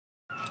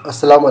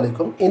Assalamu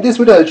alaikum. In this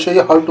video I'll show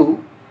you how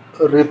to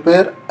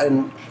repair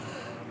an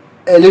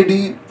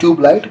LED tube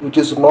light which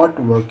is not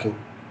working.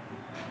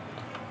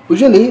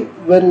 Usually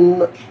when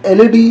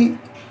LED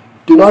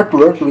do not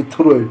work we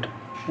throw it,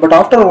 but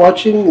after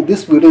watching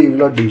this video you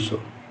will not do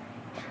so.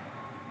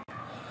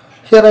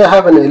 Here I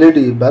have an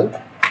LED bulb.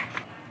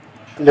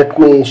 Let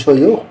me show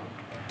you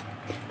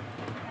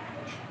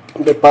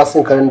the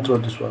passing current through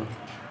this one.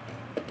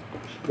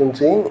 You can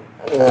see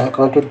I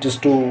connected this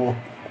to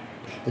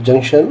the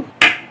junction.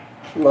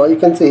 Now you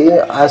can see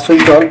I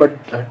switched on but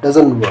it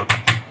doesn't work.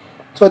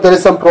 So there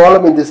is some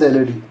problem in this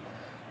LED.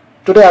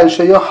 Today I will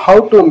show you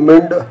how to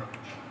mend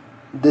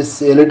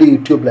this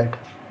LED tube light.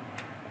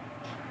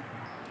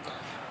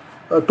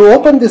 To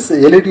open this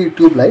LED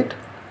tube light,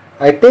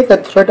 I take a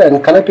thread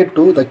and connect it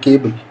to the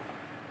cable,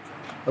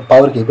 the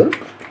power cable.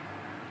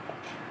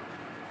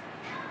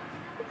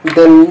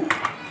 Then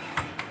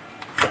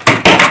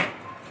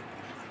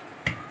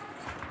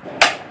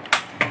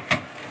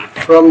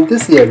from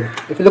this end,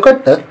 if you look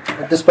at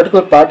this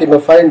particular part, you may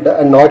find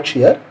a notch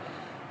here.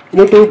 You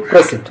need to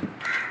press it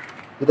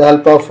with the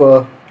help of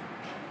a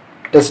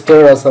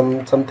tester or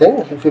something.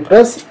 If you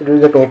press, it will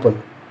get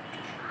open.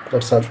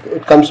 That's all.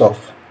 It comes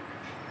off.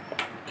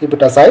 Keep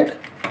it aside.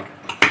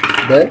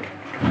 Then,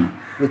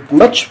 with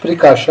much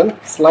precaution,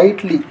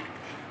 slowly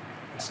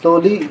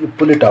you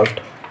pull it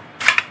out.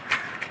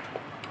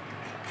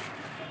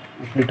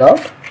 You pull it out.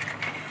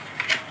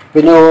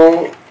 When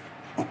you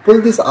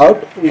pull this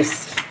out in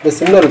the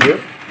similar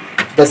way,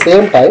 at the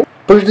same time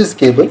pull this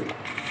cable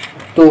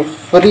to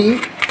free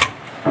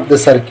the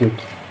circuit.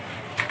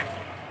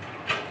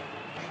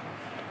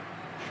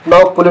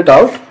 Now pull it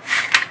out.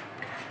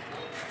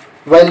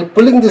 While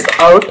pulling this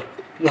out,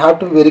 you have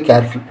to be very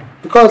careful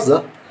because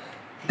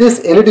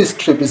this LED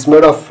strip is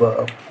made of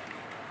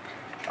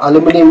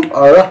aluminum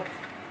or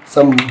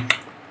some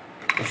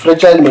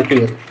fragile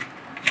material.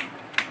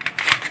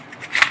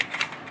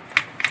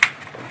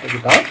 Take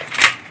it out.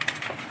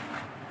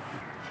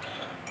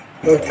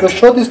 To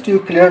show this to you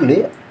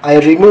clearly, I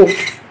remove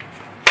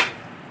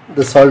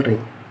the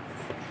soldering.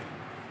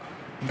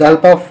 With the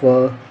help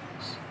of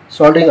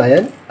soldering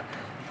iron,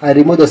 I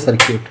remove the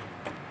circuit.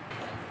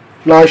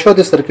 Now I show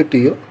the circuit to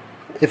you.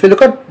 If you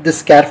look at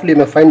this carefully, you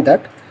may find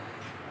that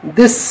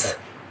this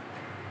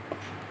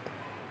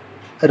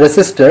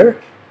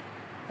resistor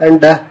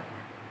and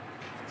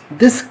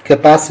this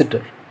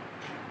capacitor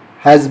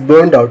has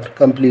burned out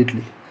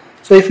completely.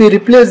 So if we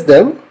replace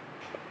them,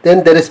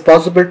 then there is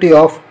possibility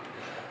of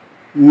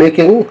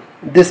making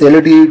this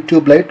LED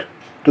tube light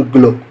to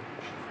glow.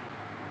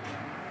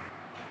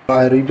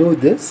 I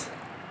remove these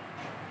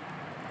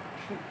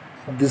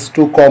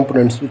two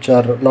components which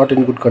are not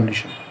in good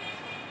condition.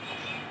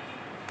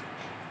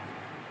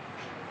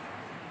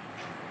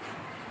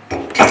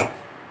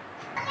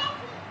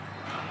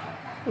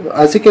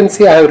 As you can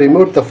see, I have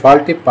removed the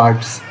faulty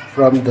parts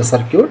from the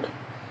circuit.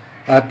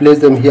 I have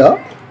placed them here.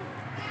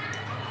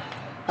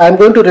 I am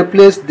going to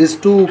replace these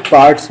two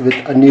parts with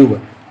a new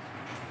one,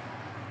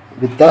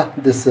 with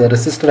this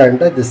resistor and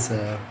this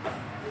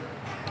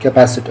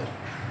capacitor.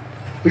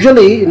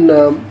 Usually in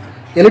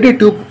LED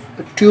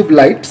tube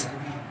lights,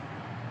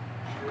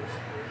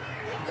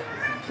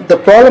 the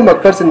problem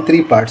occurs in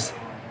three parts: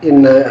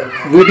 in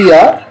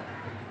VDR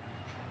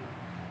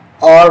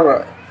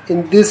or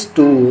in these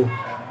two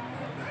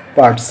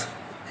parts,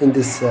 in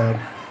this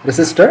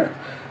resistor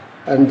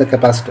and the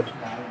capacitor.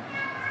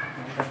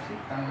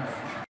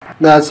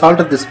 Now I have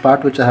soldered this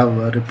part which I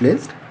have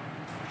replaced.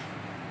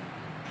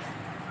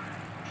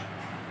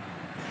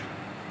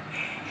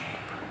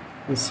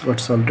 This is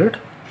what's soldered.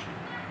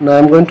 Now I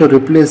am going to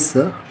replace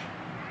the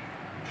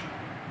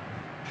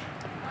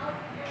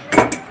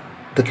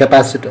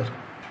capacitor.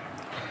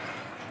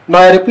 Now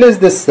I replace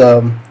this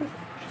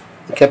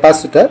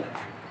capacitor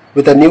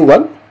with a new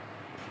one.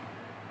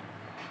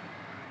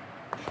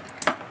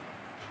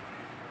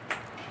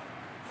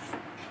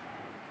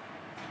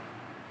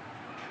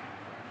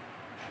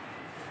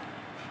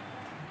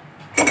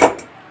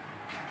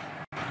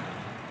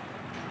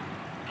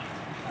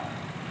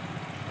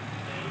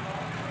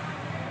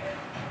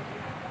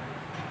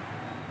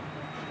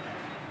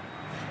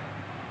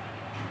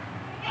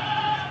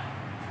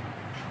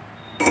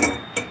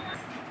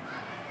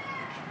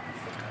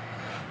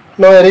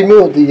 Now I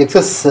remove the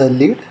excess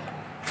lead.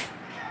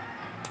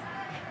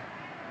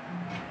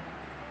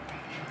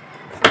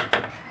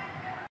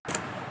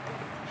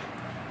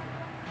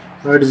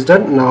 Now it is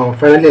done. Now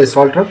finally I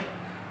solder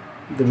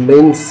the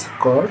mains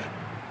cord.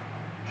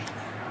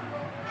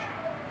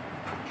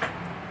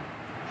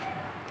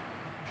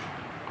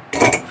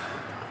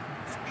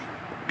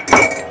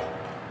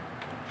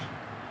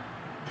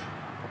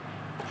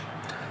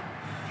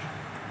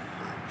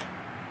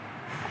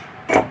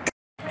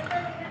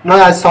 Now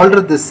I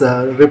soldered this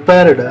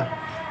repaired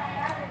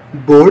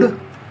board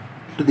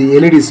to the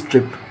LED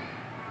strip.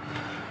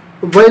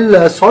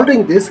 While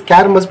soldering this,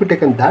 care must be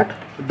taken that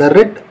the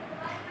red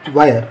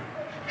wire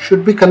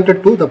should be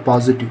connected to the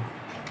positive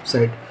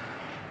side.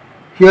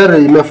 Here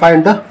you may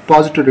find the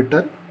positive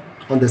return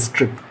on the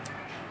strip.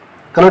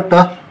 Connect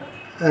the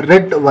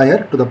red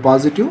wire to the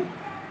positive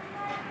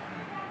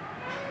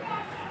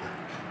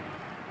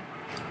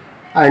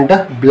and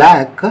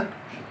black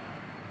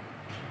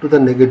to the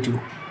negative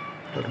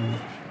terminal.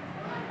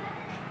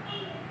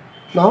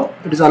 Now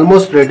it is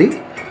almost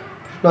ready.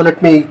 Now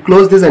let me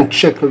close this and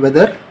check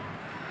whether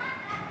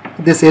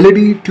this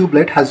LED tube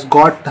light has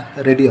got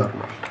ready or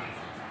not.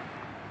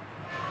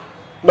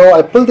 Now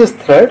I pull this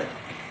thread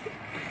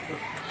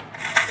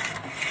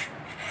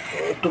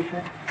to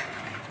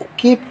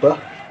keep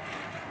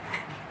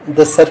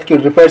the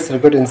circuit, repaired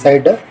circuit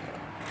inside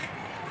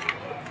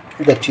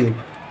the tube.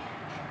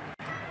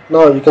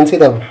 Now you can see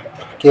the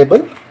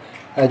cable.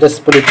 I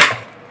just pull it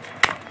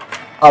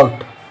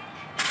out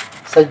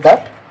such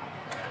that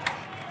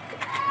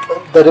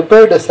the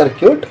repaired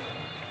circuit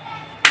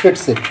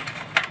fits it.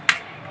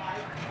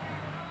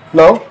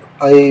 Now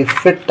I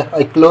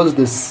close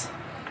this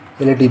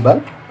LED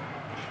bulb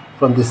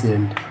from this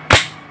end.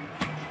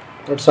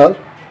 That's all.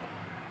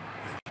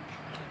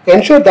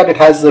 Ensure that it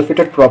has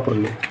fitted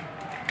properly.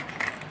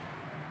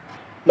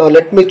 Now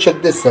let me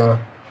check this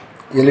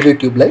LED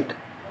tube light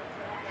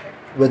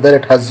whether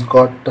it has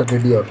got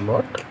ready or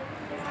not.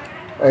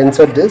 I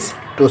insert this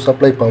to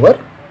supply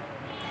power.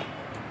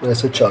 I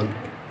switch on.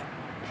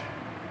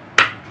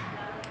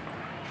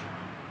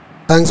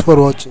 Thanks for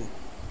watching.